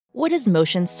What does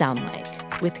motion sound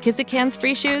like? With Kizikans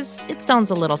free shoes, it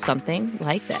sounds a little something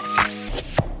like this.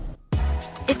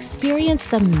 Experience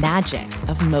the magic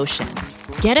of motion.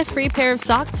 Get a free pair of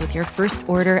socks with your first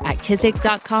order at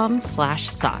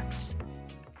kizik.com/socks.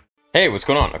 Hey, what's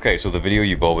going on? Okay, so the video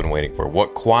you've all been waiting for.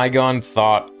 What Qui-Gon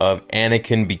thought of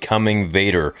Anakin becoming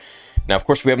Vader. Now, of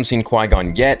course, we haven't seen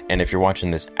Qui-Gon yet, and if you're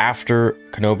watching this after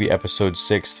Kenobi Episode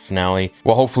 6 finale,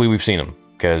 well, hopefully we've seen him,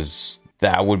 because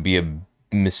that would be a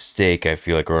mistake, I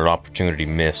feel like, or an opportunity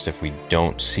missed if we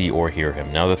don't see or hear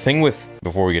him. Now, the thing with,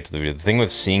 before we get to the video, the thing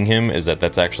with seeing him is that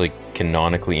that's actually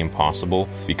canonically impossible,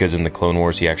 because in the Clone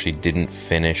Wars, he actually didn't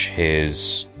finish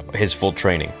his full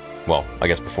training. Well, I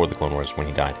guess before the Clone Wars, when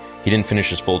he died. He didn't finish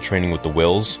his full training with the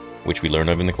Wills, which we learn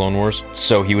of in the Clone Wars.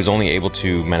 So he was only able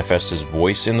to manifest his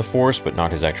voice in the Force, but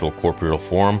not his actual corporeal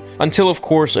form. Until, of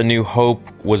course, A New Hope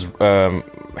was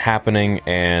happening,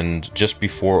 and just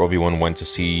before Obi-Wan went to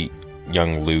see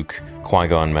young Luke,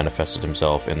 Qui-Gon manifested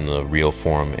himself in the real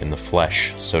form, in the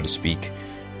flesh, so to speak.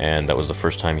 And that was the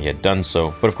first time he had done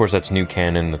so. But of course, that's new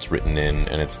canon that's written in,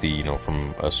 and it's the,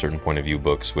 from a certain point of view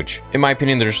books, which, in my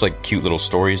opinion, they're just like cute little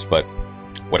stories, but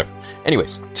whatever.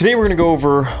 Anyways, today we're going to go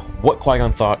over what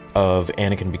Qui-Gon thought of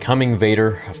Anakin becoming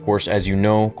Vader. Of course, as you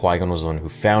know, Qui-Gon was the one who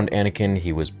found Anakin.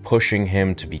 He was pushing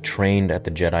him to be trained at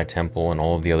the Jedi Temple, and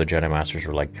all of the other Jedi Masters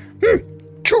were like,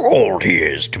 too old he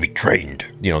is to be trained.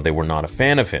 They were not a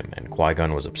fan of him, and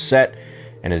Qui-Gon was upset,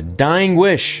 and his dying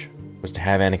wish was to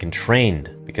have Anakin trained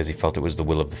because he felt it was the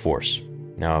will of the Force.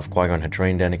 Now, if Qui-Gon had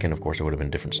trained Anakin, of course, it would have been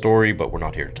a different story, but we're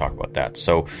not here to talk about that.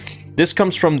 So, this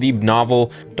comes from the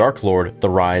novel Dark Lord, The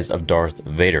Rise of Darth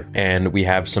Vader, and we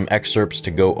have some excerpts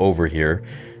to go over here.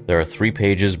 There are 3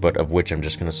 pages, but of which I'm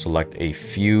just going to select a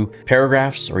few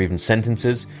paragraphs or even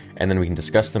sentences, and then we can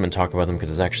discuss them and talk about them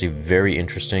because it's actually very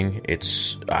interesting.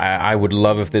 I would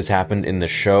love if this happened in the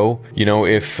show.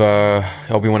 If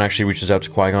Obi-Wan actually reaches out to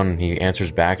Qui-Gon and he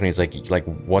answers back and he's like,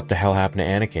 what the hell happened to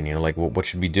Anakin? What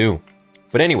should we do?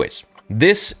 But anyways,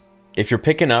 this, if you're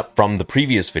picking up from the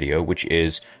previous video, which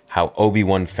is how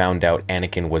Obi-Wan found out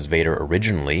Anakin was Vader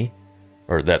originally,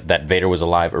 or that Vader was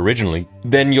alive originally,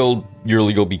 then you'll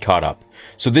be caught up.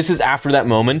 So this is after that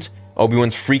moment.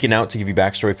 Obi-Wan's freaking out. To give you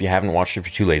backstory, if you haven't watched it, if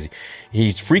you're too lazy,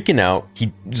 he's freaking out.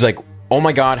 He's like, oh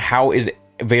my god, how is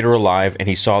Vader alive? And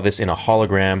he saw this in a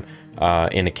hologram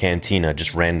in a cantina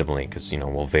just randomly, because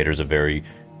Vader's a very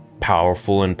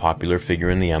powerful and popular figure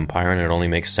in the Empire, and it only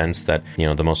makes sense that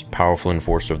the most powerful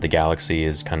enforcer of the galaxy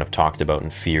is kind of talked about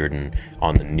and feared and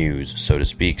on the news, so to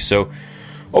speak. So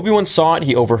Obi-Wan saw it,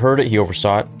 he overheard it, he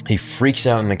oversaw it, he freaks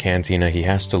out in the cantina, he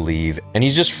has to leave, and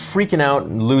he's just freaking out,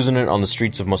 losing it on the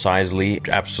streets of Mos Eisley,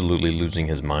 absolutely losing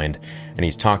his mind, and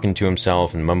he's talking to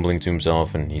himself and mumbling to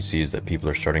himself, and he sees that people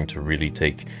are starting to really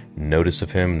take notice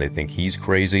of him, they think he's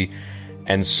crazy.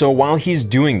 And so while he's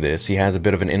doing this, he has a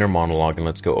bit of an inner monologue, and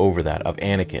let's go over that, of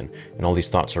Anakin, and all these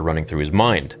thoughts are running through his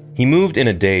mind. He moved in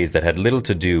a daze that had little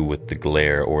to do with the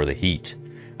glare or the heat.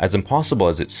 As impossible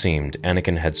as it seemed,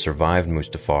 Anakin had survived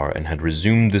Mustafar and had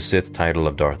resumed the Sith title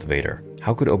of Darth Vader.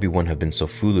 How could Obi-Wan have been so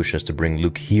foolish as to bring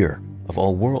Luke here, of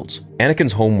all worlds?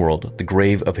 Anakin's homeworld, the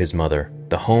grave of his mother,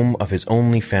 the home of his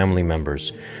only family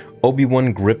members.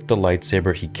 Obi-Wan gripped the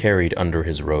lightsaber he carried under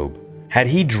his robe. Had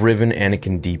he driven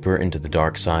Anakin deeper into the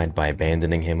dark side by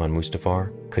abandoning him on Mustafar?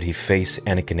 Could he face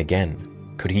Anakin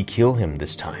again? Could he kill him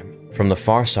this time? From the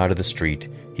far side of the street,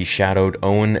 he shadowed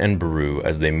Owen and Beru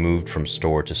as they moved from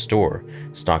store to store,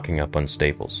 stocking up on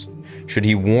staples. Should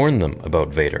he warn them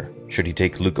about Vader? Should he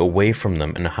take Luke away from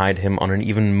them and hide him on an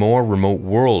even more remote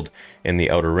world in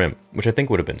the Outer Rim? Which I think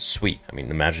would have been sweet. I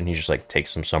mean, imagine he just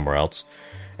takes him somewhere else,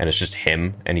 and it's just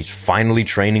him, and he's finally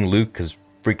training Luke because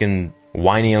freaking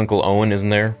whiny Uncle Owen isn't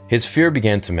there. His fear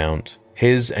began to mount.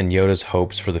 His and Yoda's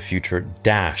hopes for the future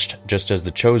dashed, just as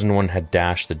the Chosen One had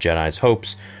dashed the Jedi's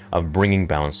hopes of bringing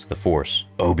balance to the Force.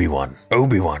 Obi-Wan,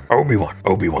 Obi-Wan, Obi-Wan,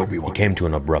 Obi-Wan, Obi-Wan. He came to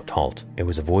an abrupt halt. It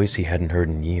was a voice he hadn't heard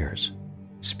in years,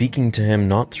 speaking to him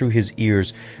not through his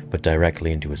ears, but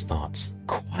directly into his thoughts.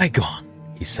 Qui-Gon,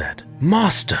 he said.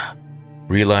 Master!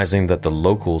 Realizing that the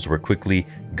locals were quickly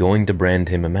going to brand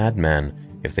him a madman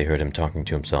if they heard him talking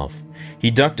to himself, he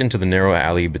ducked into the narrow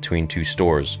alley between 2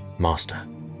 stores. Master,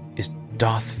 is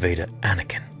Darth Vader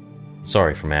Anakin?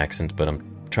 Sorry for my accent, but I'm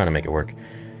trying to make it work.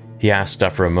 He asked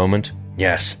after a moment.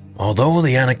 Yes. Although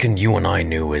the Anakin you and I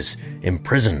knew is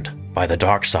imprisoned by the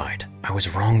dark side, I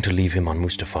was wrong to leave him on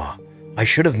Mustafar. I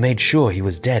should have made sure he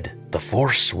was dead. The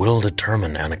Force will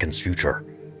determine Anakin's future,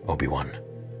 Obi-Wan.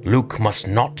 Luke must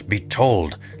not be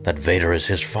told that Vader is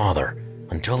his father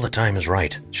until the time is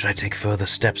right. Should I take further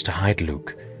steps to hide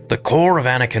Luke? The core of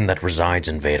Anakin that resides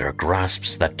in Vader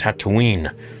grasps that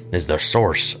Tatooine is the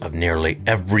source of nearly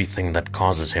everything that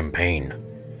causes him pain.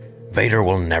 Vader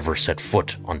will never set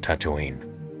foot on Tatooine.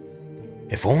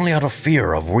 If only out of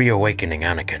fear of reawakening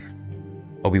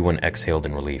Anakin. Obi-Wan exhaled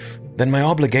in relief. Then my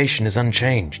obligation is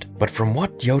unchanged, but from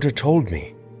what Yoda told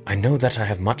me, I know that I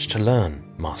have much to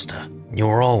learn, Master. You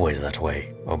were always that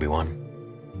way, Obi-Wan.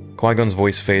 Qui-Gon's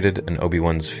voice faded, and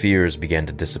Obi-Wan's fears began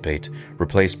to dissipate,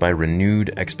 replaced by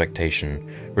renewed expectation.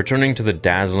 Returning to the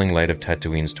dazzling light of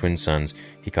Tatooine's twin suns,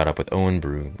 he caught up with Owen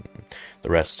Brew. The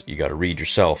rest, you gotta read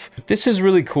yourself. This is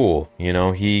really cool, you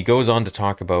know, he goes on to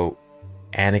talk about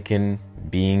Anakin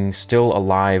being still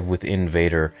alive within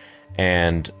Vader,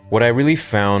 and what I really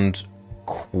found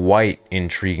quite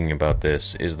intriguing about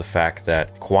this is the fact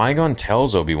that Qui-Gon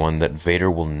tells Obi-Wan that Vader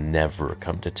will never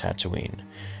come to Tatooine.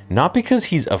 Not because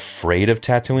he's afraid of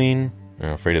Tatooine,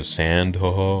 afraid of sand,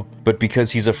 but because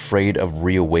he's afraid of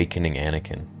reawakening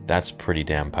Anakin. That's pretty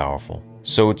damn powerful.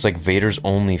 So it's like Vader's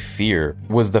only fear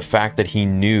was the fact that he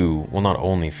knew, well, not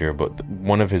only fear, but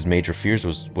one of his major fears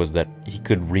was that he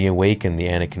could reawaken the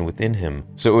Anakin within him.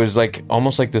 So it was like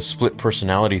almost like this split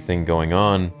personality thing going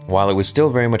on. While it was still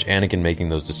very much Anakin making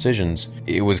those decisions,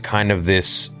 it was kind of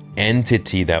this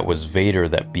entity that was Vader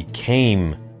that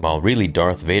became, well, really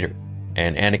Darth Vader.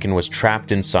 And Anakin was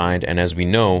trapped inside, and as we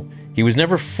know, he was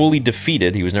never fully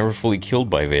defeated, he was never fully killed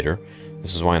by Vader.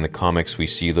 This is why in the comics we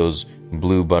see those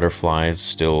blue butterflies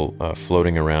still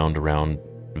floating around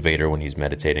Vader when he's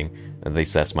meditating. At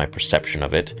least that's my perception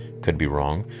of it. Could be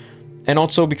wrong. And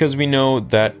also because we know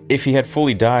that if he had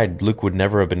fully died, Luke would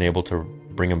never have been able to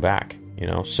bring him back, you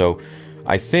know? So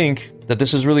I think that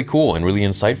this is really cool and really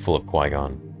insightful of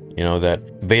Qui-Gon. You know, that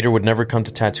Vader would never come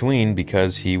to Tatooine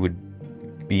because he would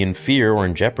be in fear or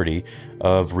in jeopardy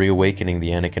of reawakening the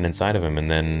Anakin inside of him, and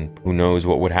then who knows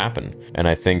what would happen. And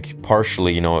I think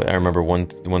partially, you know, I remember one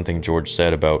thing George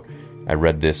said about, I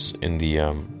read this in the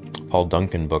Paul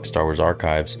Duncan book, Star Wars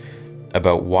Archives,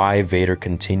 about why Vader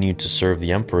continued to serve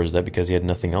the Emperor, is that because he had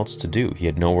nothing else to do. He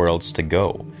had nowhere else to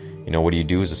go. You know, what do you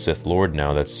do as a Sith Lord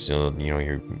now that's, you know,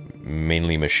 you're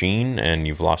mainly machine, and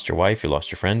you've lost your wife, you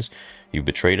lost your friends, you've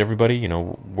betrayed everybody, you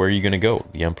know, where are you going to go?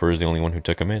 The Emperor is the only one who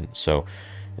took him in. So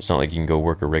it's not like you can go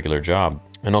work a regular job.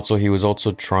 And also, he was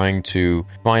also trying to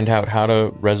find out how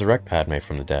to resurrect Padme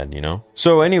from the dead, you know?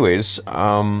 So anyways,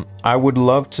 I would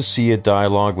love to see a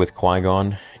dialogue with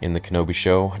Qui-Gon in the Kenobi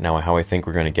show. Now, how I think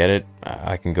we're going to get it,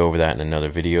 I can go over that in another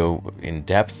video in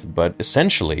depth. But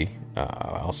essentially,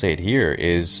 I'll say it here,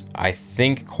 is I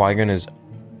think Qui-Gon is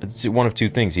one of two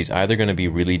things. He's either going to be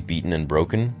really beaten and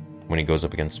broken when he goes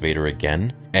up against Vader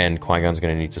again, and Qui-Gon's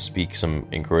going to need to speak some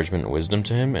encouragement and wisdom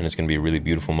to him, and it's going to be a really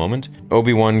beautiful moment.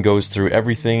 Obi-Wan goes through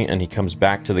everything, and he comes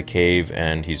back to the cave,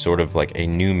 and he's sort of like a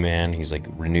new man. He's like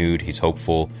renewed, he's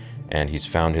hopeful, and he's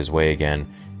found his way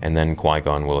again. And then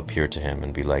Qui-Gon will appear to him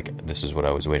and be like, this is what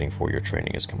I was waiting for, your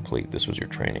training is complete, this was your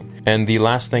training. And the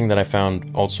last thing that I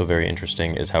found also very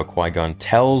interesting is how Qui-Gon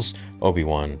tells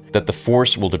Obi-Wan that the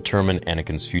Force will determine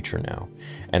Anakin's future now,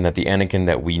 and that the Anakin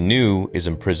that we knew is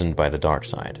imprisoned by the dark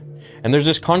side. And there's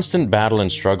this constant battle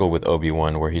and struggle with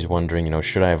Obi-Wan where he's wondering, you know,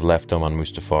 should I have left him on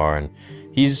Mustafar? And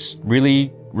he's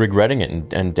really regretting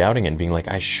it and doubting it and being like,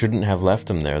 I shouldn't have left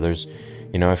him there. There's,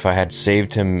 you know, if I had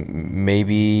saved him,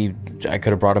 maybe I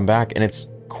could have brought him back. And it's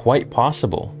quite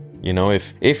possible. You know,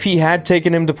 if he had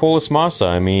taken him to Polis Massa,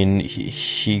 I mean,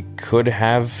 he could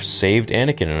have saved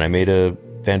Anakin. And I made a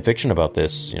fan fiction about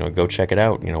this. You know, go check it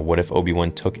out. You know, what if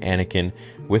Obi-Wan took Anakin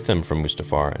with him from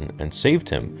Mustafar and saved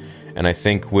him? And I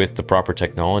think with the proper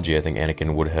technology, I think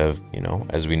Anakin would have, you know,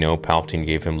 as we know, Palpatine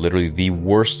gave him literally the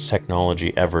worst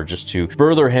technology ever just to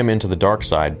further him into the dark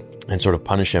side and sort of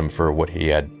punish him for what he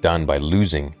had done by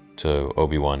losing to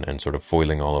Obi-Wan and sort of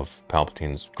foiling all of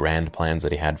Palpatine's grand plans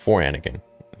that he had for Anakin,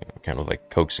 you know, kind of like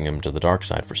coaxing him to the dark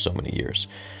side for so many years.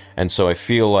 And so I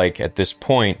feel like at this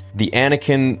point, the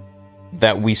Anakin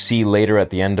that we see later at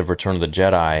the end of Return of the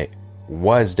Jedi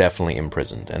was definitely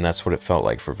imprisoned, and that's what it felt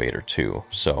like for Vader too.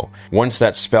 So once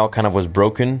that spell kind of was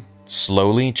broken,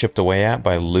 slowly chipped away at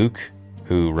by Luke,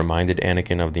 who reminded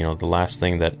Anakin of, you know, the last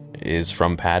thing that is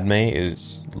from Padme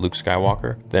is Luke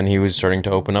Skywalker, then he was starting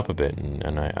to open up a bit,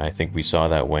 and I think we saw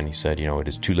that when he said, you know, it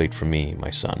is too late for me,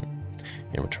 my son,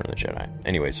 in Return of the Jedi.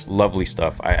 Anyways, lovely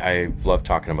stuff. I love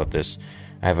talking about this.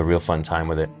 I have a real fun time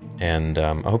with it, and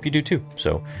I hope you do too.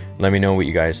 So let me know what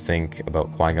you guys think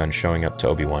about Qui-Gon showing up to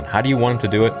Obi-Wan. How do you want him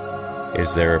to do it?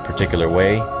 Is there a particular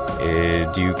way?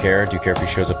 Do you care? Do you care if he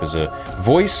shows up as a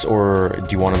voice, or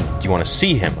do you want to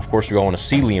see him? Of course, we all want to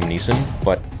see Liam Neeson,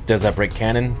 but does that break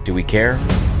canon? Do we care?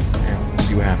 Yeah, we'll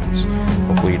see what happens.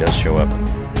 Hopefully he does show up.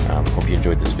 Hope you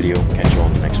enjoyed this video. Catch you all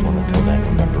in the next one. Until then,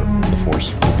 remember, the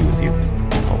Force will be with you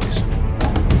always.